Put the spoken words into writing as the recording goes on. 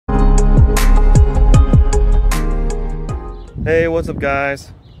Hey, what's up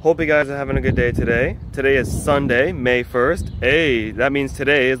guys? Hope you guys are having a good day today. Today is Sunday, May 1st. Hey, that means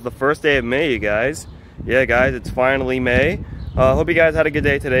today is the first day of May, you guys. Yeah guys, it's finally May. Hope you guys had a good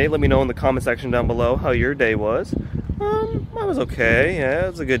day today. Let me know in the comment section down below how your day was. Mine was okay. Yeah, it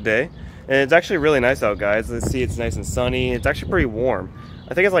was a good day. And it's actually really nice out, guys. Let's see, it's nice and sunny. It's actually pretty warm.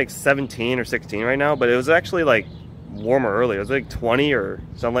 I think it's like 17 or 16 right now, but it was actually like warmer earlier. It was like 20 or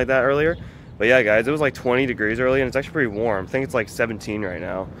something like that earlier. But yeah guys, it was like 20 degrees early and it's actually pretty warm. I think it's like 17 right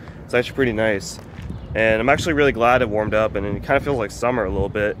now. It's actually pretty nice. And I'm actually really glad it warmed up and it kind of feels like summer a little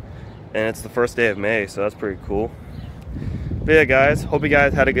bit. And it's the first day of May, so that's pretty cool. But yeah guys, hope you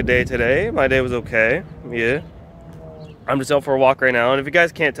guys had a good day today. My day was okay, yeah. I'm just out for a walk right now, and if you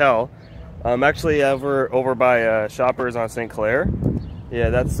guys can't tell, I'm actually over by Shoppers on St. Clair. Yeah,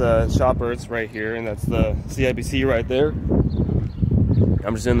 that's Shoppers right here, and that's the CIBC right there.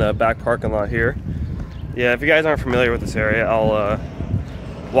 I'm just in the back parking lot here. Yeah, if you guys aren't familiar with this area, I'll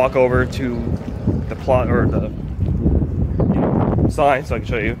walk over to the plot or the sign so I can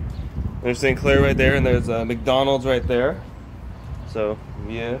show you. There's St. Clair right there, and there's McDonald's right there. So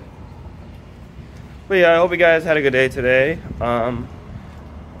yeah. But yeah, I hope you guys had a good day today.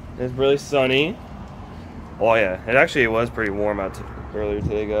 It's really sunny. Oh yeah, it was pretty warm out earlier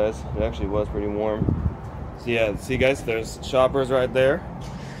today, guys. It actually was pretty warm. So yeah, see guys, there's Shoppers right there.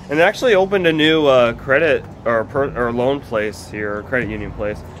 And they actually opened a new credit or loan place here, or credit union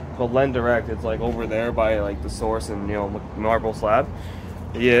place called Lend Direct. It's like over there by like the Source and Marble Slab.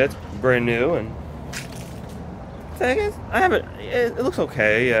 Yeah, it's brand new, and it looks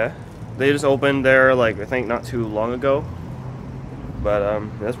okay. Yeah, they just opened there like I think not too long ago, but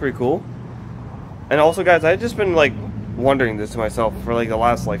that's pretty cool. And also guys, I've just been like wondering this to myself for like the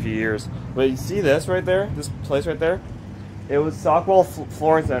last like few years. But you see this right there, this place right there? It was Stockwell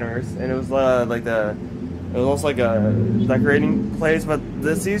Flooring Centers, and it was it was also like a decorating place. But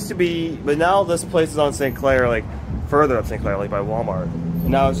this used to be, but now this place is on St. Clair, like further up St. Clair, like by Walmart. And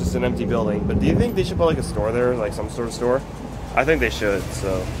now it's just an empty building. But do you think they should put like a store there, like some sort of store? I think they should.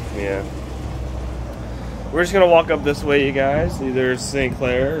 So yeah, we're just gonna walk up this way, you guys. There's St.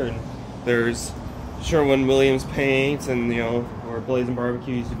 Clair, and there's Sherwin-Williams Paints, and where Blazing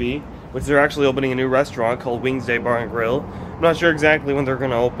Barbecue used to be, which they're actually opening a new restaurant called Wings Day Bar and Grill. I'm not sure exactly when they're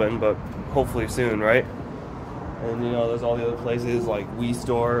gonna open, but hopefully soon, right? And there's all the other places like We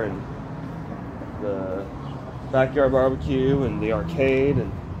Store and the Backyard Barbecue and the arcade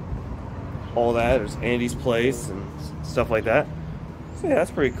and all that. There's Andy's Place and stuff like that. So yeah,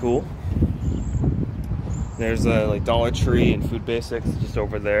 that's pretty cool. There's like Dollar Tree and Food Basics just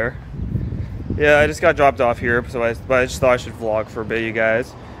over there. Yeah, I just got dropped off here, so I just thought I should vlog for a bit, you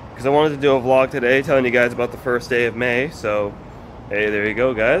guys, because I wanted to do a vlog today telling you guys about the first day of May. So hey, there you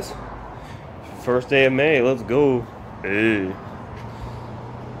go guys, first day of May, let's go. Hey.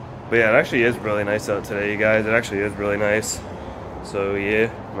 But yeah, it actually is really nice out today, you guys. It actually is really nice. So yeah,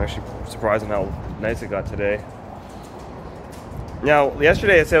 I'm actually surprised on how nice it got today. Now,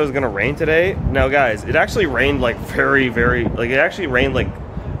 yesterday I said it was gonna rain today. Now guys, it actually rained like it actually rained like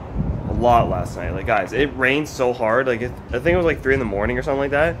a lot last night. Like guys, it rained so hard. Like I think it was like 3 in the morning or something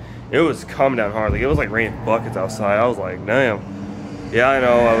like that. It was coming down hard. Like it was like raining buckets outside. I was like, damn. Yeah, I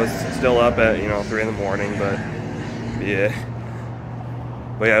know I was still up at 3 in the morning, but yeah.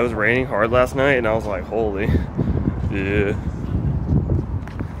 But yeah, it was raining hard last night, and I was like, holy, yeah.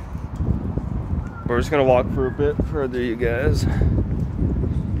 We're just gonna walk for a bit further, you guys.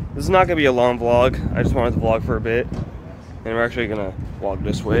 This is not gonna be a long vlog. I just wanted to vlog for a bit, and we're actually gonna walk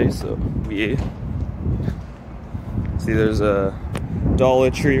this way. So yeah. See, there's a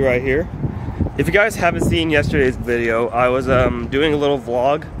Dollar Tree right here. If you guys haven't seen yesterday's video, I was doing a little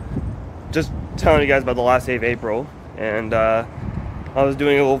vlog, just telling you guys about the last day of April, and I was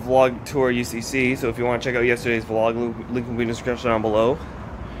doing a little vlog tour UCC. So if you want to check out yesterday's vlog, link will be in the description down below.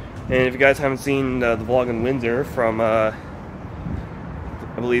 And if you guys haven't seen the vlog in Windsor from, I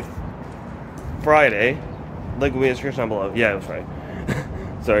believe, Friday, link will be in the description down below. Yeah, it was Friday.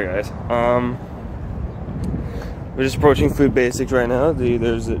 Sorry, guys. We're just approaching Food Basics right now. There it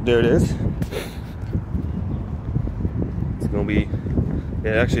is. It's gonna be.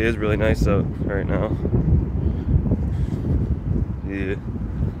 It actually is really nice out right now. Yeah.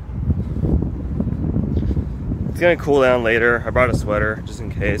 It's gonna cool down later. I brought a sweater just in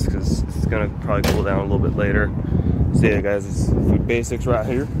case, because it's gonna probably cool down a little bit later. So yeah guys, it's Food Basics right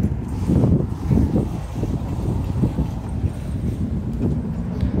here.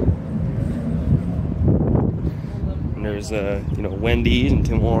 And there's Wendy's and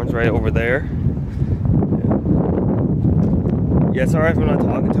Tim Hortons right over there. Yeah, sorry if I'm not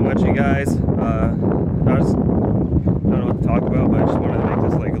talking too much, you guys. I don't know what to talk about, but I just wanted to make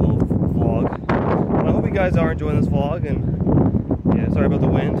this like a little vlog. But I hope you guys are enjoying this vlog, and yeah, sorry about the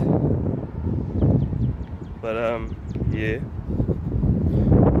wind. But yeah,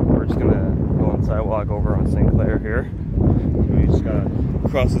 we're just gonna go on the sidewalk over on St. Clair here. So we just gotta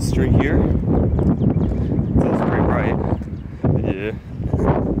cross the street here. It's pretty bright. Yeah.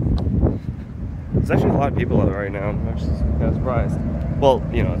 There's actually a lot of people out right now. I'm actually kind of surprised. Well,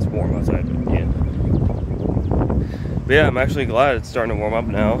 you know, it's warm outside, but yeah. But yeah, I'm actually glad it's starting to warm up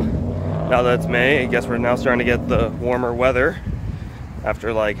now. Now that it's May, I guess we're now starting to get the warmer weather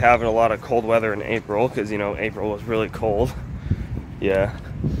after like having a lot of cold weather in April, because you know, April was really cold. Yeah.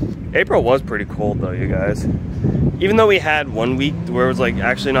 April was pretty cold though, you guys. Even though we had 1 week where it was like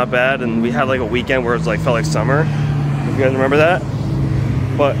actually not bad, and we had like a weekend where it was like felt like summer. If you guys remember that.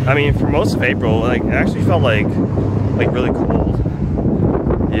 But I mean, for most of April, like it actually felt like really cold.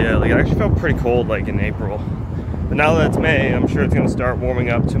 Yeah, like it actually felt pretty cold like in April. But now that it's May, I'm sure it's gonna start warming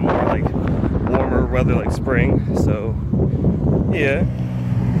up to more like warmer weather like spring. So yeah.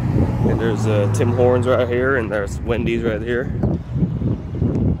 And there's Tim Hortons right here, and there's Wendy's right here.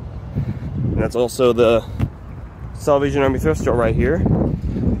 And that's also the Salvation Army thrift store right here.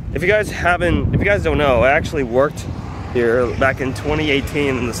 If you guys don't know, I actually worked here back in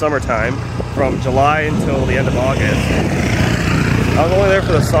 2018 in the summertime, from July until the end of August. I was only there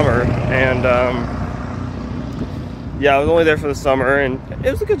for the summer, and yeah, I was only there for the summer, and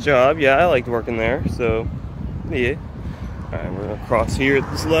it was a good job. Yeah, I liked working there, so yeah. Alright, we're gonna cross here at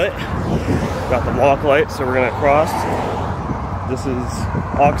this light. Got the walk light, so we're gonna cross. This is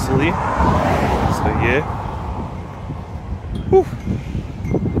Oxley, so yeah. Whew.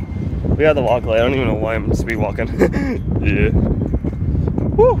 We got the walk light. I don't even know why I'm speed walking. Yeah.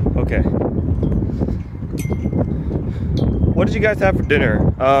 Woo. Okay. What did you guys have for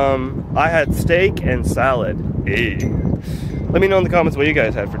dinner? I had steak and salad. Hey. Let me know in the comments what you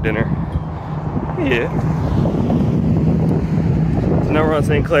guys had for dinner. Yeah. So now we're on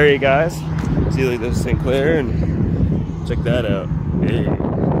St. Clair, you guys. See, like there's St. Clair, and check that out. Hey.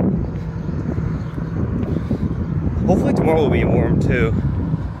 Hopefully tomorrow will be warm too.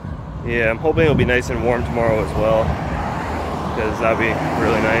 Yeah, I'm hoping it'll be nice and warm tomorrow as well, because that'd be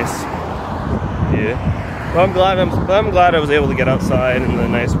really nice. Yeah, but I'm glad I was able to get outside in the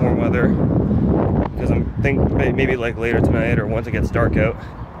nice warm weather, because I'm thinking maybe like later tonight or once it gets dark out,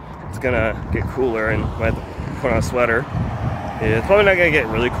 it's gonna get cooler and I might have to put on a sweater. Yeah, it's probably not gonna get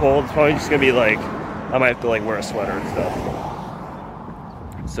really cold. It's probably just gonna be like I might have to like wear a sweater and stuff.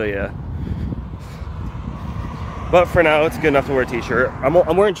 So yeah. But for now, it's good enough to wear a t-shirt. I'm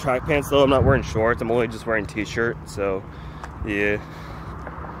wearing track pants though, I'm not wearing shorts. I'm only just wearing t-shirt, so yeah.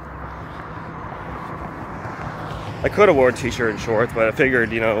 I could have worn a t-shirt and shorts, but I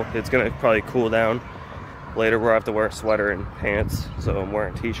figured, you know, it's gonna probably cool down later where I have to wear a sweater and pants. So I'm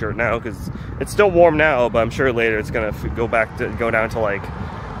wearing a t-shirt now, because it's still warm now, but I'm sure later it's gonna go down to like,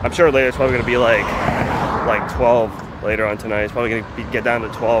 I'm sure later it's probably gonna be like 12 later on tonight. It's probably gonna get down to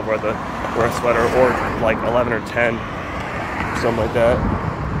 12 where wear a sweater, or like 11 or 10, something like that,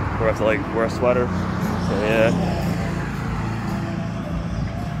 where I have to like wear a sweater. So yeah.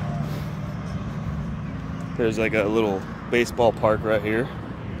 There's like a little baseball park right here.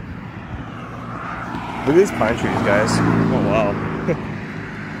 Look at these pine trees, guys. Oh wow.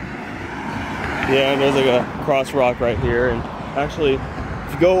 Yeah, and there's like a crosswalk right here, and actually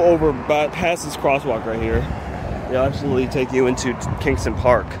if you go over past this crosswalk right here, it'll actually take you into Kingston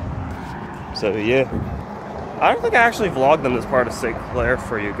Park. So yeah, I don't think I actually vlogged on this part of St. Clair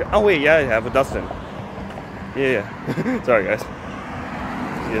for you guys. Oh wait, yeah, I have with Dustin. Yeah. Sorry guys.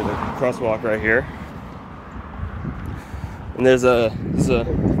 Yeah, the crosswalk right here, and there's a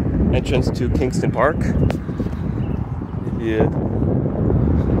entrance to Kingston Park. Yeah.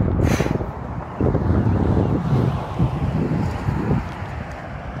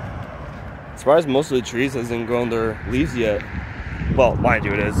 Surprised most of the trees hasn't grown their leaves yet. Well, mind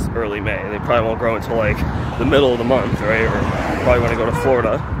you, it is early May. They probably won't grow until like the middle of the month, right? Or probably when I go to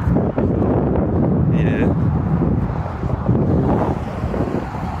Florida. Yeah.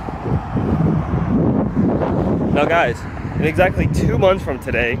 Now guys, in exactly 2 months from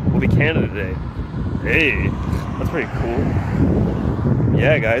today will be Canada Day. Hey, that's pretty cool.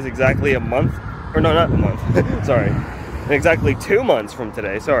 Yeah guys, exactly a month, or no, not a month, sorry. In exactly 2 months from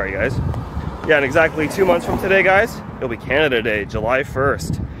today, sorry guys. Yeah, in exactly 2 months from today, guys, it'll be Canada Day, July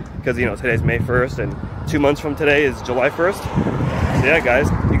 1st. Because, you know, today's May 1st, and 2 months from today is July 1st. So yeah, guys,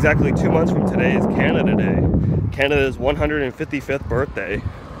 exactly 2 months from today is Canada Day. Canada's 155th birthday.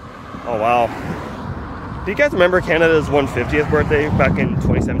 Oh, wow. Do you guys remember Canada's 150th birthday back in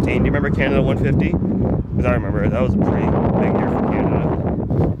 2017? Do you remember Canada 150? Because I remember that was a pretty big year for Canada.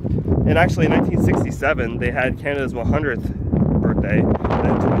 And actually in 1967 they had Canada's 100th birthday, and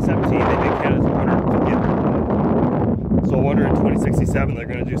in 2017 they did Canada's 150th birthday. So I wonder in 2067 they're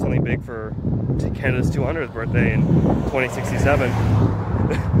going to do something big for Canada's 200th birthday in 2067.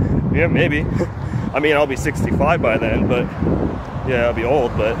 Yeah, maybe. I mean, I'll be 65 by then, but yeah, I'll be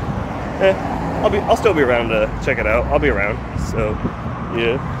old, but I'll still be around to check it out. I'll be around, so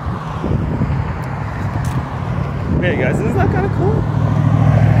yeah. Yeah, guys, isn't that kind of cool?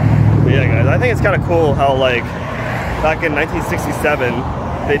 But yeah, guys, I think it's kind of cool how, like, back in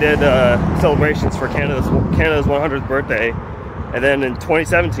 1967 they did celebrations for Canada's 100th birthday, and then in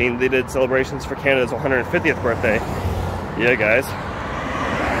 2017 they did celebrations for Canada's 150th birthday. Yeah, guys,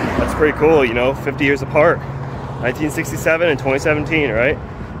 that's pretty cool, you know, 50 years apart. 1967 and 2017, right?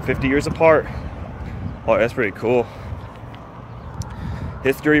 50 years apart. Oh, that's pretty cool.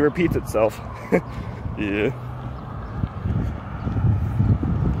 History repeats itself. Yeah.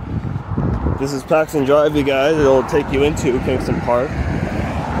 This is Paxton Drive, you guys. It'll take you into Kingston Park.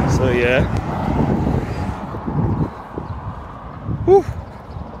 So yeah. Whew.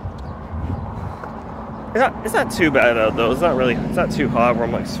 It's not too bad out though. It's not too hot where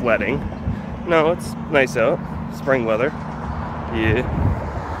I'm like sweating. No, it's nice out. Spring weather. Yeah.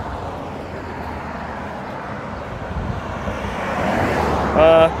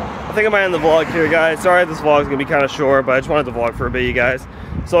 I think I might end the vlog here, guys. Sorry this vlog's gonna be kind of short, but I just wanted to vlog for a bit, you guys.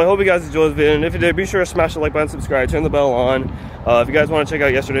 So I hope you guys enjoyed this video, and if you did, be sure to smash the like button, subscribe, turn the bell on. If you guys want to check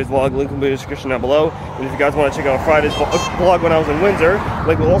out yesterday's vlog, link will be in the description down below. And if you guys want to check out Friday's vlog when I was in Windsor,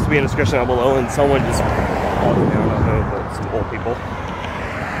 link will also be in the description down below. And someone just called me, I don't know who, but some old people.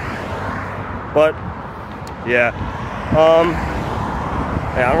 But yeah,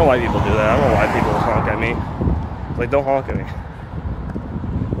 I don't know why people do that. I don't know why people honk at me. It's like, don't honk at me.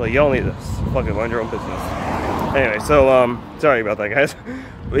 Like, y'all need this. Fucking mind your own business. Anyway, so sorry about that, guys.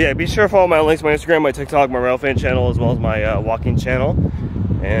 But yeah, be sure to follow my links, my Instagram, my TikTok, my Railfan channel, as well as my walking channel.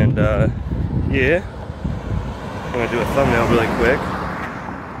 And yeah, I'm gonna do a thumbnail really quick.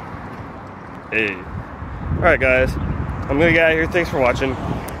 Hey, all right, guys, I'm gonna get out of here. Thanks for watching.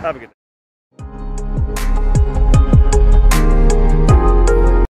 Have a good day.